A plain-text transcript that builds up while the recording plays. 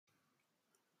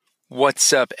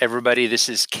What's up, everybody? This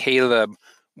is Caleb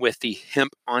with the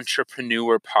Hemp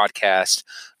Entrepreneur Podcast.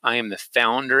 I am the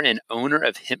founder and owner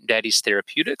of Hemp Daddies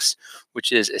Therapeutics,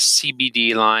 which is a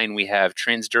CBD line. We have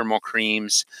transdermal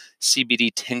creams,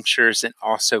 CBD tinctures, and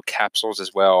also capsules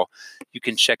as well. You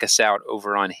can check us out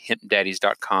over on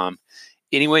hempdaddies.com.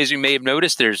 Anyways, you may have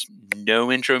noticed there's no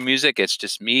intro music. It's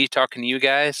just me talking to you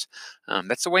guys.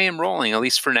 That's the way I'm rolling, at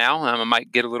least for now. I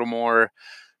might get a little more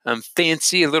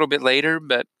fancy a little bit later,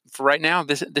 but for right now,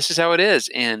 this is how it is.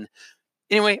 And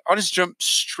anyway, I'll just jump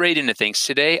straight into things.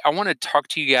 Today, I want to talk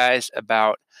to you guys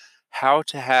about how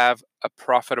to have a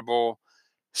profitable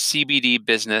CBD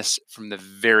business from the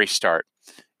very start.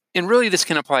 And really, this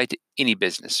can apply to any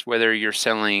business, whether you're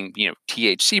selling,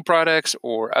 THC products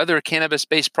or other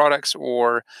cannabis-based products,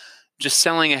 or just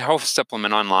selling a health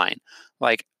supplement online.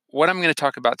 Like what I'm going to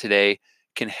talk about today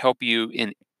can help you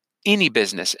in any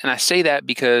business. And I say that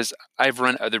because I've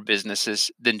run other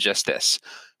businesses than just this.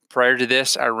 Prior to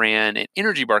this, I ran an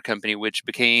energy bar company, which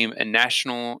became a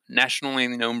nationally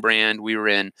known brand. We were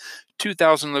in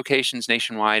 2,000 locations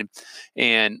nationwide.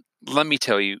 And let me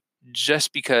tell you,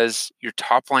 just because your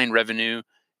top line revenue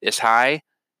is high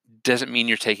doesn't mean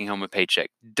you're taking home a paycheck,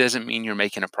 doesn't mean you're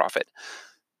making a profit.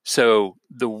 So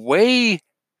the way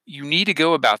you need to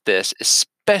go about this,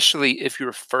 especially if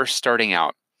you're first starting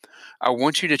out, I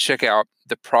want you to check out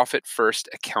the Profit First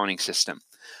Accounting System.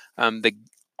 The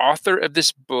author of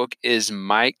this book is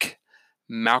Mike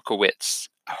Malkowitz.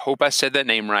 I hope I said that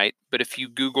name right, but if you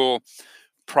Google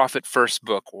Profit First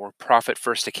book or Profit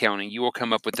First Accounting, you will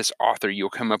come up with this author. You'll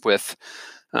come up with,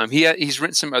 he's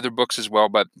written some other books as well,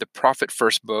 but the Profit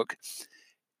First book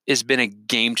has been a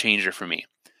game changer for me.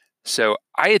 So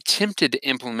I attempted to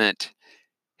implement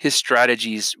his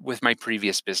strategies with my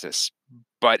previous business,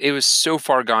 but it was so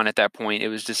far gone at that point. It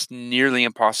was just nearly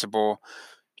impossible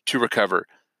to recover.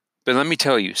 But let me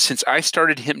tell you, since I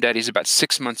started Hemp Daddies about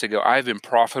 6 months ago, I've been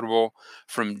profitable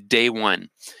from day one.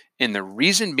 And the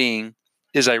reason being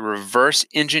is I reverse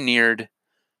engineered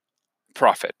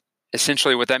profit.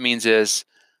 Essentially, what that means is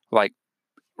like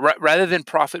rather than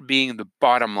profit being the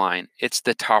bottom line, it's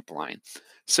the top line.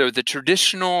 So the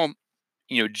traditional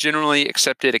generally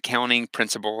accepted accounting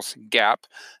principles, GAAP,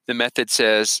 the method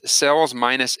says sales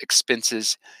minus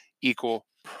expenses equal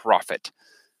profit.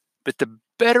 But the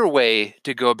better way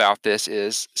to go about this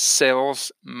is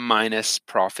sales minus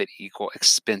profit equal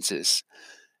expenses.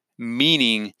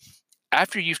 Meaning,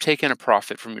 after you've taken a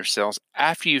profit from your sales,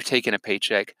 after you've taken a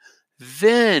paycheck,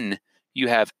 then you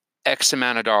have X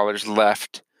amount of dollars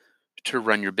left to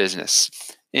run your business.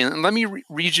 And let me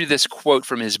read you this quote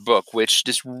from his book, which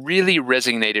just really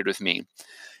resonated with me.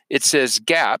 It says,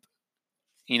 GAAP,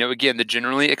 again, the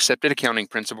generally accepted accounting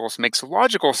principles, makes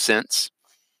logical sense,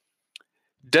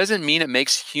 doesn't mean it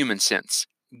makes human sense.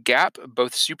 GAAP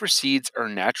both supersedes our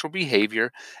natural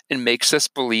behavior and makes us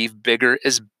believe bigger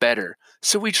is better.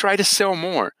 So we try to sell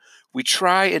more. We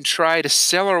try to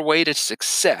sell our way to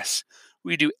success.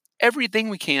 We do everything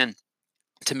we can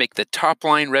to make the top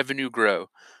line revenue grow,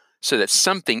 so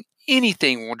that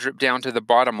anything will drip down to the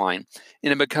bottom line,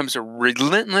 and it becomes a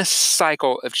relentless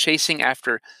cycle of chasing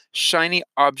after shiny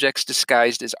objects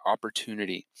disguised as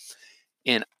opportunity.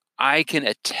 And I can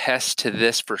attest to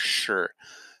this for sure.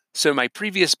 So my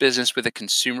previous business with a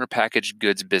consumer packaged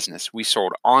goods business, we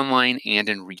sold online and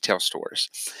in retail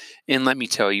stores. And let me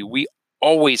tell you, we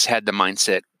always had the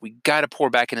mindset, we got to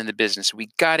pour back into the business. We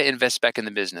got to invest back in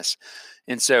the business.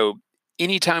 And so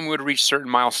anytime we would reach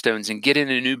certain milestones and get in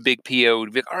a new big PO,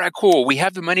 we'd be like, all right, cool. We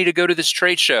have the money to go to this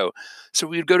trade show. So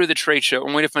we would go to the trade show,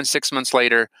 only to find 6 months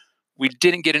later, we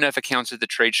didn't get enough accounts at the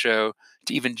trade show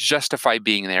to even justify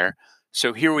being there.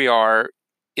 So here we are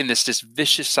in this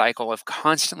vicious cycle of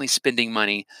constantly spending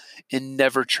money and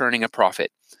never churning a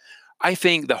profit. I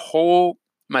think the whole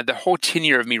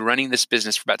tenure of me running this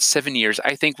business for about 7 years,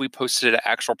 I think we posted an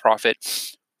actual profit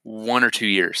 1 or 2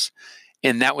 years.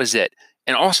 And that was it.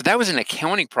 And also, that was an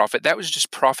accounting profit. That was just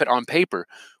profit on paper.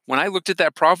 When I looked at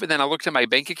that profit, then I looked at my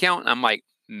bank account and I'm like,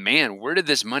 man, where did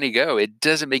this money go? It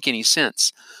doesn't make any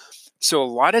sense. So a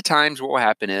lot of times what will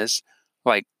happen is,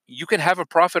 like, you can have a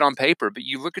profit on paper, but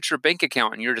you look at your bank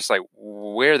account and you're just like,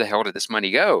 where the hell did this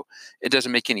money go? It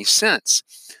doesn't make any sense.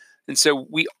 And so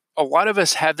a lot of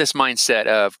us have this mindset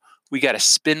of we got to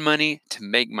spend money to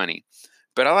make money.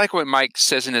 But I like what Mike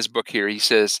says in his book here. He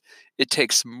says, it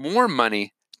takes more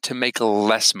money to make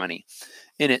less money.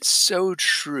 And it's so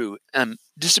true.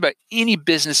 Just about any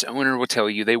business owner will tell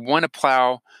you they want to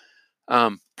plow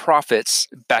profits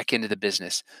back into the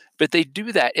business, but they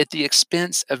do that at the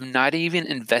expense of not even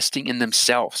investing in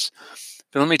themselves.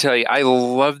 But let me tell you, I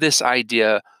love this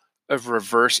idea of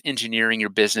reverse engineering your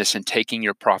business and taking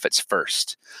your profits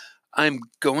first. I'm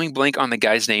going blank on the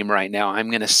guy's name right now. I'm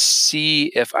going to see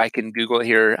if I can Google it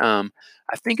here.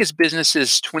 I think his business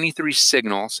is 23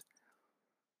 Signals.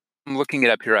 I'm looking it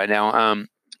up here right now.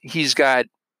 He's got,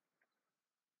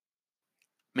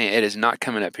 man, it is not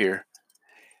coming up here.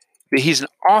 But he's an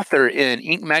author in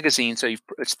Inc. magazine. So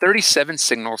it's 37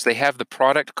 Signals. They have the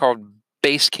product called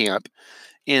Basecamp.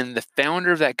 And the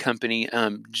founder of that company,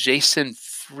 Jason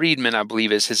Friedman, I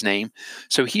believe is his name.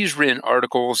 So he's written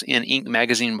articles in Inc.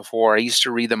 magazine before. I used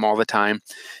to read them all the time.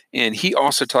 And he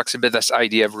also talks about this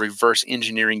idea of reverse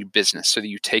engineering your business so that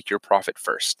you take your profit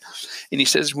first. And he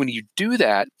says when you do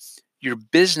that, your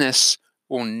business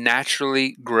will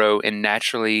naturally grow and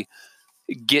naturally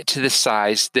get to the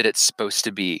size that it's supposed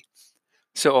to be.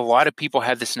 So a lot of people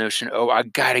have this notion, oh, I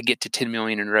got to get to 10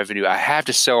 million in revenue. I have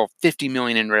to sell 50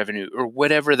 million in revenue or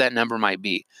whatever that number might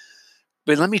be.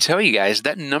 But let me tell you guys,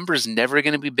 that number is never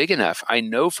going to be big enough. I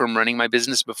know from running my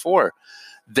business before.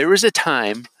 There was a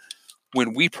time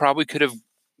when we probably could have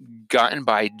gotten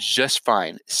by just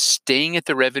fine, staying at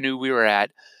the revenue we were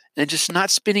at and just not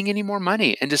spending any more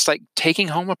money and just like taking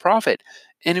home a profit.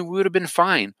 And it would have been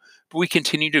fine. But we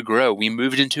continued to grow. We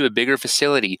moved into a bigger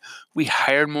facility. We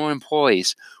hired more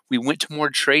employees. We went to more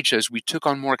trade shows. We took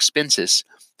on more expenses.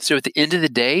 So at the end of the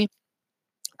day,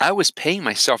 I was paying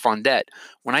myself on debt.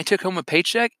 When I took home a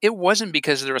paycheck, it wasn't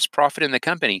because there was profit in the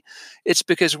company. It's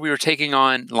because we were taking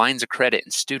on lines of credit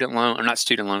and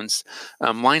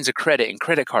lines of credit and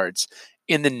credit cards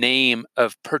in the name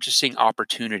of purchasing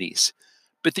opportunities.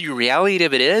 But the reality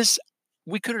of it is,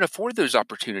 we couldn't afford those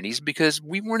opportunities because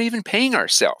we weren't even paying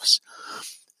ourselves.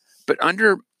 But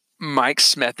under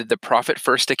Mike's method, the profit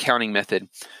first accounting method,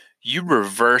 you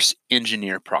reverse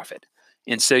engineer profit.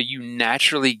 And so you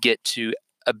naturally get to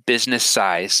a business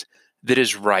size that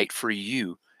is right for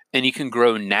you. And you can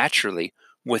grow naturally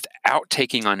without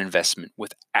taking on investment,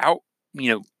 without,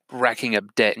 racking up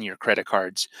debt in your credit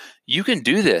cards. You can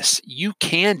do this. You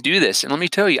can do this. And let me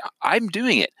tell you, I'm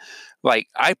doing it. Like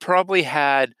I probably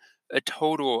had a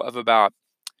total of about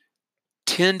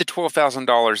 $10,000 to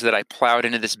 $12,000 that I plowed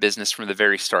into this business from the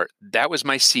very start. That was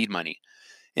my seed money.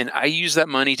 And I used that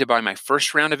money to buy my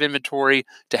first round of inventory,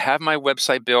 to have my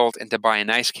website built, and to buy a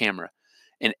nice camera.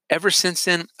 And ever since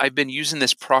then, I've been using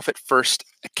this profit first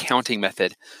accounting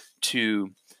method to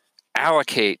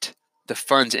allocate the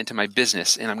funds into my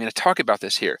business. And I'm going to talk about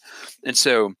this here. And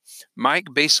so Mike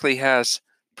basically has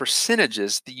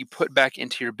percentages that you put back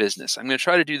into your business. I'm going to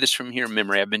try to do this from here in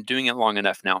memory. I've been doing it long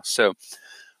enough now. So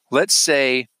let's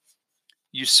say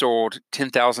you sold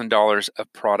 $10,000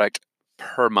 of product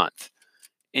per month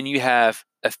and you have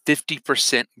a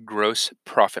 50% gross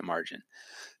profit margin.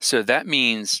 So that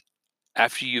means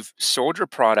after you've sold your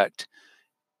product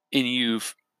and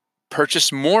you've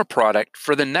purchased more product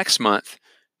for the next month,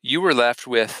 you were left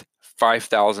with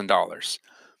 $5,000.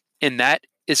 And that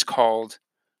is called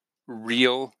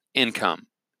real income.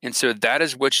 And so that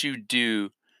is what you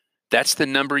do. That's the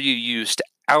number you use to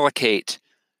allocate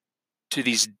to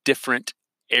these different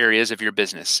areas of your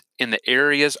business. And the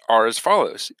areas are as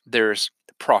follows. There's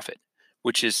profit,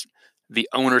 which is the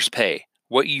owner's pay,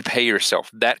 what you pay yourself.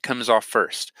 That comes off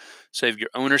first. So if your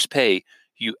owner's pay,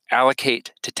 you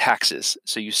allocate to taxes.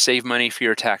 So you save money for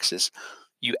your taxes.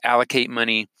 You allocate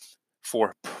money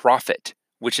for profit,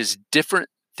 which is different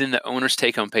than the owner's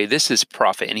take-home pay. This is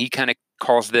profit. And he kind of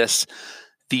calls this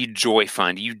the joy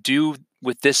fund. You do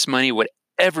with this money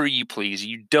whatever you please.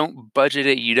 You don't budget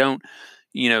it. You don't,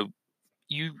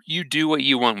 you do what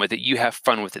you want with it. You have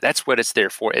fun with it. That's what it's there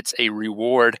for. It's a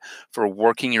reward for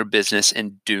working your business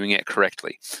and doing it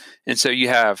correctly. And so you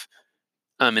have,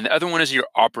 and the other one is your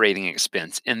operating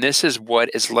expense. And this is what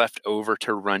is left over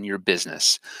to run your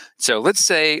business. So let's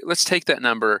take that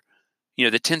number, the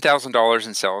 $10,000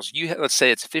 in sales. Let's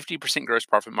say it's 50% gross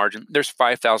profit margin. There's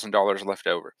 $5,000 left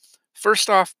over. First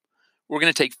off, we're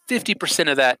going to take 50%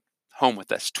 of that home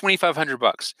with us,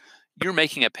 $2,500. You're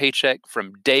making a paycheck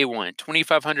from day one,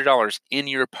 $2,500 in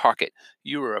your pocket.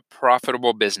 You are a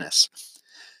profitable business.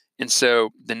 And so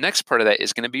the next part of that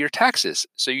is going to be your taxes.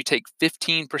 So you take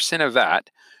 15% of that,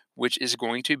 which is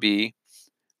going to be,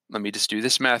 let me just do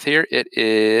this math here. It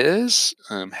is,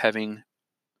 having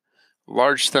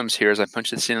large thumbs here as I punch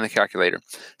this in the calculator,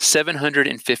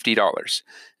 $750.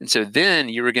 And so then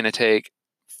you were going to take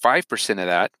 5% of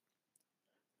that,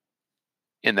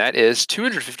 and that is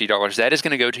 $250. That is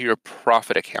going to go to your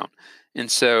profit account. And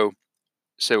so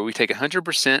we take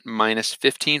 100% minus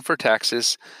 15 for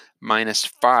taxes, minus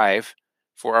 5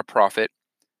 for our profit,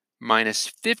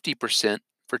 minus 50%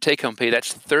 for take-home pay.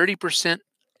 That's 30%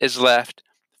 is left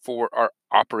for our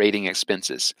operating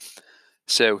expenses.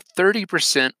 So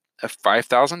 30% of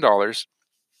 $5,000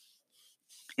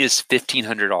 is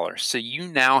 $1,500. So you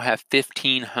now have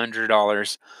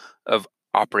 $1,500 of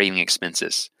operating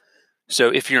expenses. So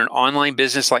if you're an online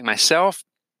business like myself,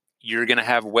 you're going to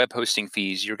have web hosting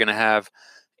fees. You're going to have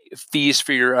fees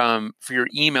for your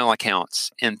email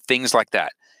accounts and things like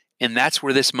that. And that's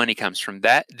where this money comes from.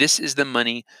 This is the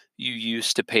money you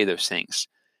use to pay those things.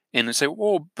 And they say,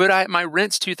 well, but my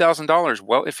rent's $2,000.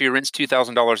 Well, if your rent's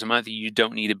 $2,000 a month, you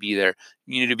don't need to be there.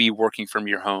 You need to be working from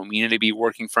your home. You need to be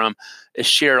working from a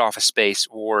shared office space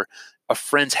or a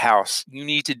friend's house. You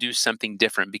need to do something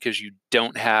different because you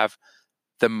don't have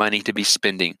the money to be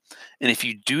spending. And if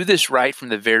you do this right from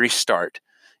the very start,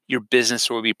 your business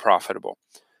will be profitable.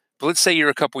 But let's say you're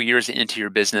a couple years into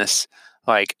your business,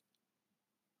 like,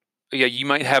 yeah, you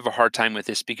might have a hard time with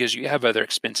this because you have other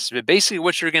expenses. But basically,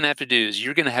 what you're going to have to do is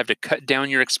you're going to have to cut down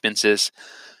your expenses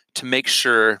to make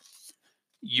sure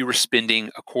you are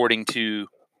spending according to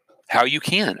how you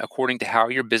can, according to how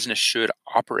your business should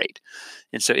operate.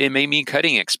 And so it may mean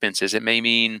cutting expenses. It may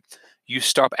mean you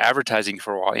stop advertising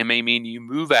for a while. It may mean you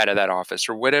move out of that office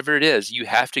or whatever it is. You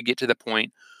have to get to the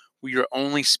point where you're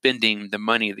only spending the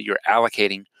money that you're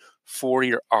allocating for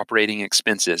your operating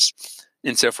expenses.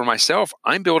 And so for myself,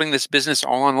 I'm building this business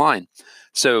all online.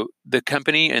 So the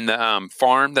company and the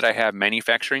farm that I have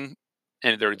manufacturing,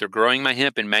 and they're growing my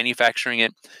hemp and manufacturing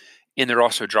it, and they're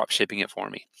also drop shipping it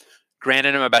for me.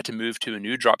 Granted, I'm about to move to a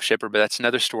new drop shipper, but that's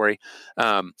another story.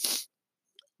 But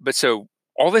so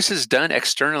all this is done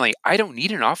externally. I don't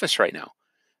need an office right now.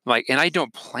 And I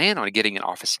don't plan on getting an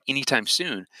office anytime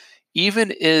soon.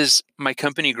 Even as my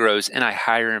company grows and I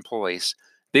hire employees,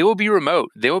 they will be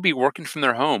remote. They will be working from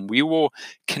their home. We will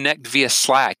connect via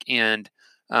Slack and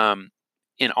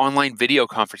in online video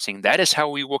conferencing. That is how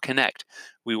we will connect.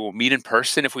 We will meet in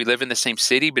person if we live in the same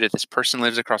city, but if this person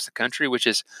lives across the country, which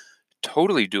is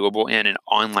totally doable in an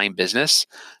online business,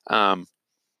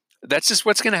 that's just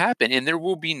what's going to happen. And there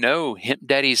will be no Hemp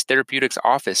Daddy's Therapeutics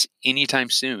office anytime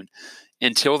soon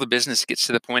until the business gets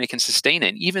to the point it can sustain it.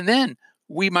 And even then,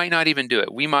 we might not even do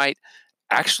it. We might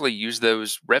actually use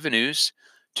those revenues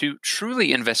to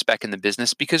truly invest back in the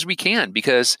business because we can,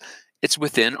 because it's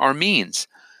within our means.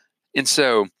 And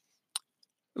so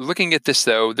looking at this,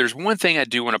 though, there's one thing I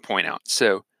do want to point out.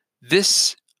 So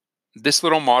this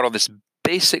little model, this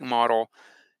basic model,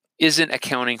 isn't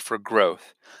accounting for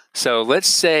growth. So let's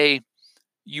say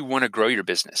you want to grow your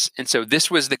business. And so this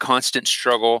was the constant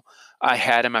struggle I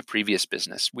had in my previous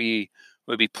business. We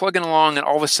would be plugging along and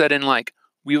all of a sudden,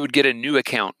 we would get a new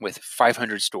account with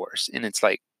 500 stores. And it's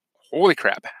like, holy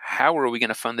crap, how are we going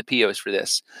to fund the POs for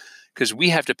this? Because we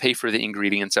have to pay for the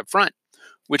ingredients up front,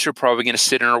 which are probably going to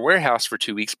sit in our warehouse for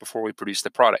 2 weeks before we produce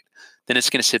the product. Then it's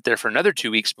going to sit there for another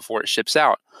 2 weeks before it ships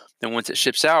out. Then once it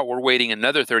ships out, we're waiting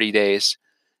another 30 days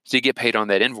to get paid on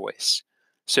that invoice.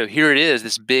 So here it is,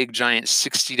 this big giant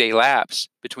 60-day lapse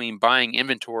between buying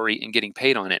inventory and getting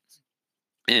paid on it.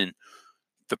 And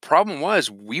the problem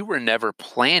was we were never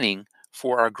planning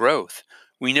for our growth.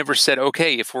 We never said,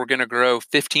 okay, if we're going to grow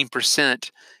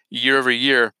 15% year over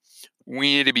year,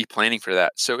 we need to be planning for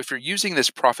that. So if you're using this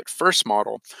profit first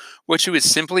model, what you would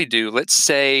simply do, let's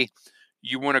say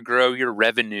you want to grow your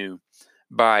revenue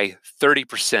by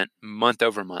 30% month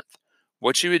over month.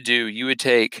 What you would do, you would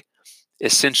take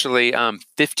essentially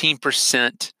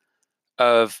 15%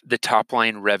 of the top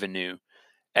line revenue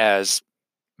as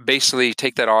basically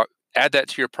take that off, add that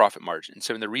to your profit margin.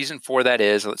 So the reason for that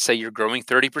is, let's say you're growing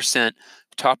 30%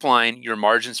 top line, your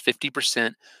margin's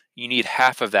 50%. You need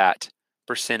half of that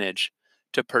percentage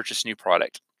to purchase new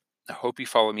product. I hope you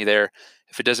follow me there.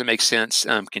 If it doesn't make sense,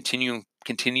 continue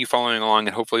following along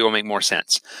and hopefully it will make more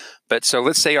sense. But so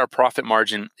let's say our profit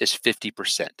margin is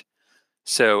 50%.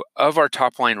 So of our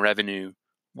top line revenue,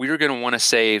 we're going to want to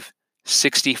save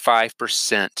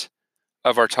 65%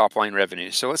 of our top line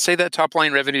revenue. So let's say that top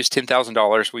line revenue is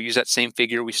 $10,000. We'll use that same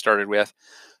figure we started with.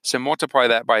 So multiply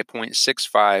that by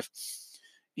 0.65,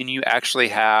 and you actually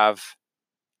have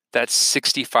that's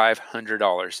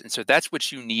 $6,500. And so that's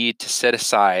what you need to set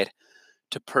aside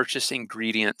to purchase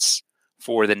ingredients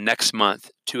for the next month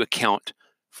to account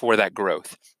for that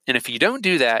growth. And if you don't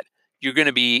do that, you're going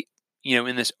to be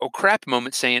in this oh crap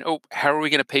moment saying, oh, how are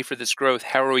we going to pay for this growth?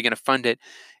 How are we going to fund it?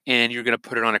 And you're going to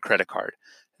put it on a credit card.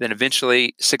 Then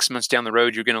eventually 6 months down the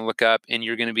road, you're going to look up and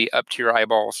you're going to be up to your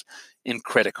eyeballs in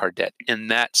credit card debt. And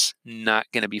that's not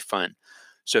going to be fun.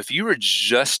 So if you were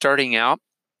just starting out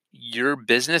your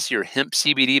business, your hemp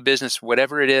CBD business,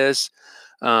 whatever it is,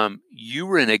 you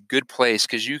were in a good place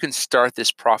because you can start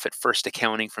this profit first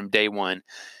accounting from day one,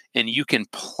 and you can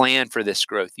plan for this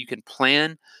growth. You can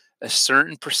plan a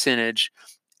certain percentage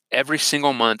every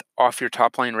single month off your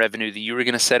top line revenue that you were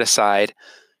going to set aside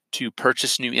to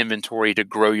purchase new inventory to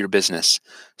grow your business.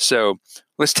 So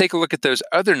let's take a look at those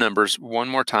other numbers one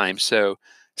more time. So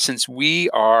since we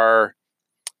are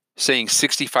saying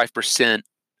 65%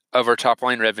 of our top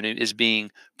line revenue is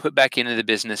being put back into the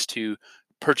business to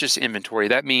purchase inventory,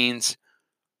 that means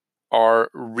our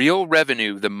real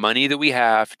revenue, the money that we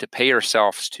have to pay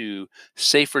ourselves, to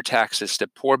save for taxes, to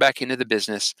pour back into the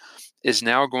business, is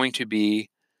now going to be,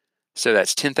 so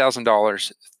that's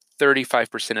 $10,000,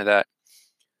 35% of that.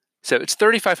 So it's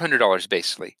 $3,500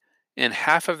 basically. And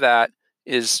half of that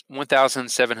is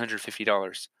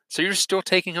 $1,750. So you're still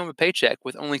taking home a paycheck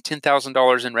with only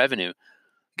 $10,000 in revenue.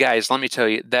 Guys, let me tell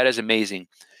you, that is amazing.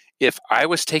 If I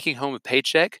was taking home a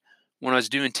paycheck when I was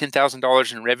doing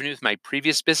 $10,000 in revenue with my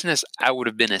previous business, I would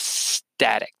have been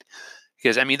ecstatic.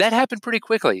 Because, I mean, that happened pretty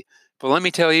quickly. But let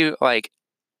me tell you, like,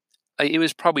 it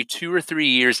was probably 2 or 3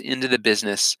 years into the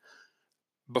business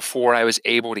before I was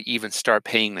able to even start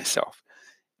paying myself.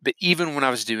 But even when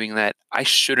I was doing that, I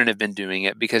shouldn't have been doing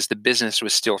it because the business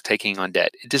was still taking on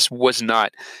debt. It just was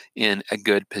not in a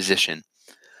good position.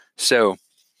 So,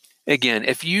 again,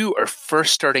 if you are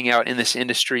first starting out in this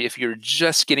industry, if you're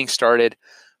just getting started,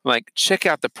 like, check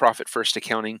out the Profit First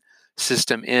accounting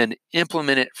system and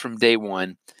implement it from day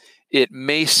one. It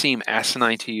may seem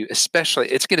asinine to you, especially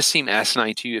it's going to seem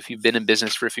asinine to you if you've been in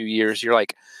business for a few years. You're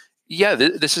like, yeah,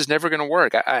 this is never going to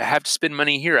work. I have to spend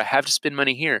money here. I have to spend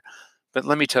money here. But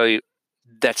let me tell you,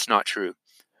 that's not true.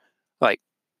 Like,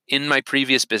 in my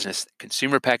previous business,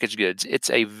 consumer packaged goods, it's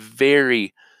a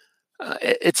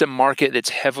it's a market that's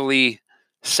heavily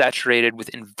saturated with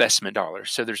investment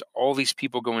dollars. So there's all these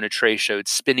people going to trade shows,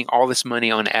 spending all this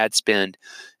money on ad spend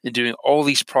and doing all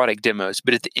these product demos.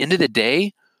 But at the end of the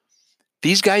day,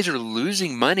 these guys are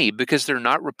losing money because they're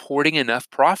not reporting enough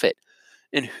profit.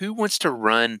 And who wants to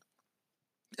run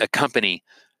a company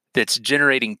that's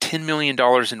generating $10 million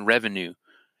in revenue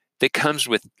that comes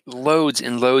with loads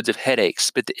and loads of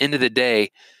headaches, but at the end of the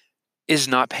day is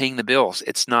not paying the bills?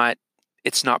 It's not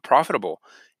profitable.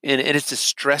 And it's a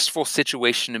stressful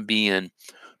situation to be in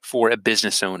for a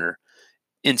business owner.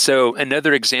 And so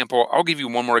another example, I'll give you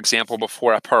one more example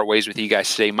before I part ways with you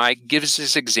guys today. Mike gives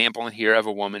this example in here of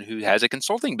a woman who has a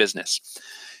consulting business.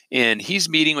 And he's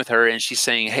meeting with her and she's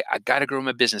saying, hey, I got to grow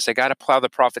my business. I got to plow the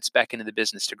profits back into the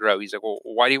business to grow. He's like, well,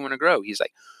 why do you want to grow? He's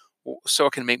like, well, so I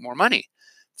can make more money.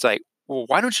 It's like, well,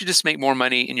 why don't you just make more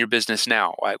money in your business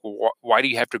now? Like, why do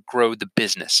you have to grow the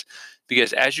business?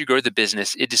 Because as you grow the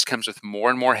business, it just comes with more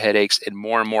and more headaches and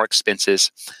more expenses.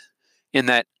 And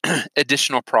that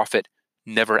additional profit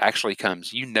never actually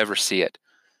comes. You never see it.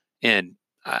 And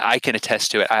I can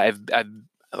attest to it. I've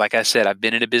like I said, I've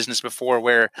been in a business before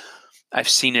where I've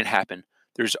seen it happen.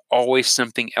 There's always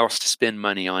something else to spend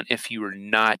money on. If you are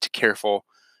not careful,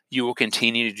 you will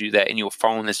continue to do that and you'll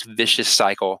fall in this vicious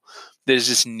cycle that is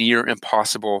just near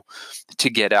impossible to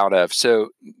get out of. So,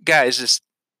 guys, just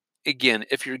again,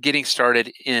 if you're getting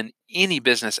started in any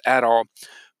business at all,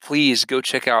 please go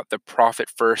check out the Profit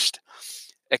First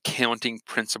accounting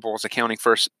principles,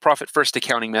 Profit First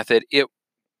accounting method. It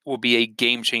will be a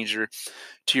game changer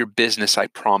to your business, I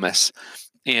promise.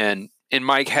 And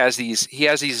Mike has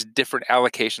these different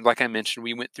allocations. Like I mentioned,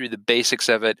 we went through the basics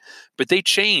of it, but they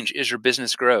change as your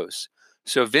business grows.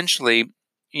 So eventually,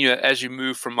 as you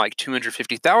move from like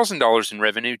 $250,000 in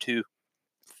revenue to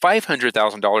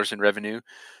 $500,000 in revenue,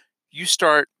 you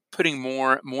start putting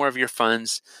more of your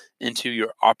funds into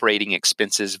your operating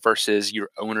expenses versus your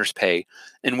owner's pay.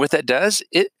 And what that does,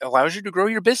 it allows you to grow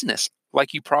your business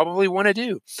like you probably want to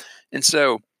do. And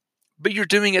so, but you're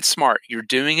doing it smart. You're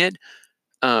doing it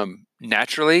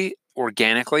naturally,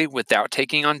 organically, without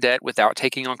taking on debt, without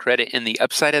taking on credit. And the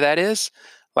upside of that is,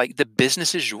 like, the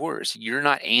business is yours. You're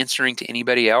not answering to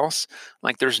anybody else.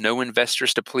 Like, there's no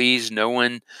investors to please,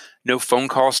 no phone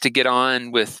calls to get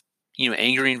on with,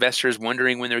 angry investors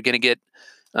wondering when they're going to get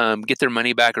their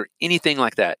money back or anything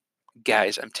like that.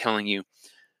 Guys, I'm telling you,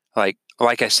 like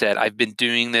I said, I've been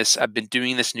doing this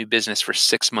new business for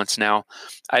 6 months now.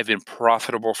 I've been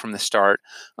profitable from the start.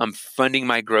 I'm funding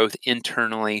my growth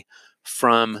internally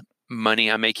from money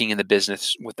I'm making in the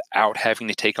business without having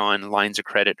to take on lines of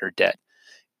credit or debt.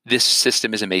 This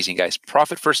system is amazing, guys.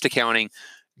 Profit First Accounting.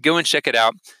 Go and check it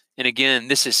out. And again,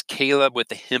 this is Caleb with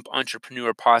the Hemp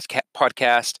Entrepreneur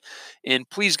Podcast. And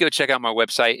please go check out my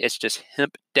website. It's just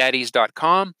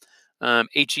hempdaddies.com.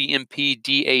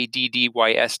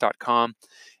 HEMPDADDYS.com.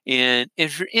 And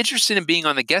if you're interested in being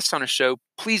on the guest on a show,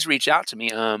 please reach out to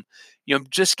me. I'm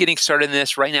just getting started in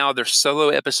this right now. There's solo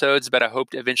episodes, but I hope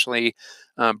to eventually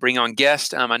bring on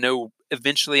guests. I know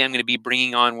eventually I'm going to be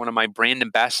bringing on one of my brand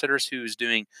ambassadors who's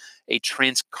doing a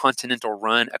transcontinental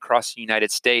run across the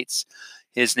United States.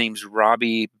 His name's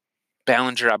Robbie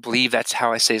Ballinger, I believe that's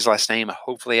how I say his last name.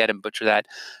 Hopefully I didn't butcher that.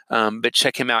 But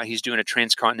check him out. He's doing a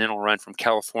transcontinental run from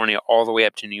California all the way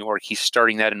up to New York. He's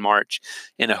starting that in March,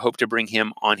 and I hope to bring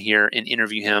him on here and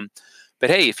interview him.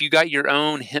 But hey, if you got your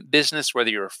own hemp business,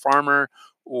 whether you're a farmer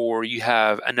or you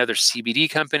have another CBD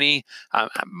company, I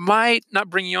might not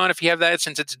bring you on if you have that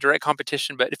since it's a direct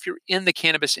competition. But if you're in the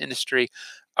cannabis industry,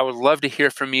 I would love to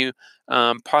hear from you,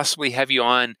 possibly have you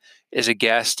on as a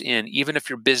guest. And even if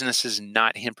your business is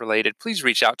not hemp related, please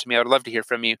reach out to me. I would love to hear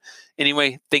from you.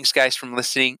 Anyway, thanks guys for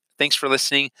listening. Thanks for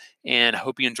listening, and I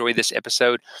hope you enjoyed this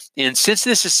episode. And since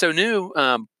this is so new,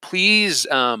 please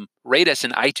rate us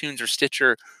in iTunes or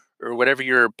Stitcher or whatever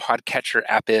your podcatcher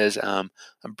app is. I'm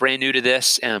brand new to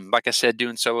this, and like I said,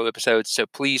 doing solo episodes. So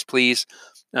please,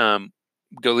 go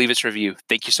leave us a review.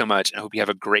 Thank you so much. I hope you have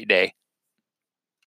a great day.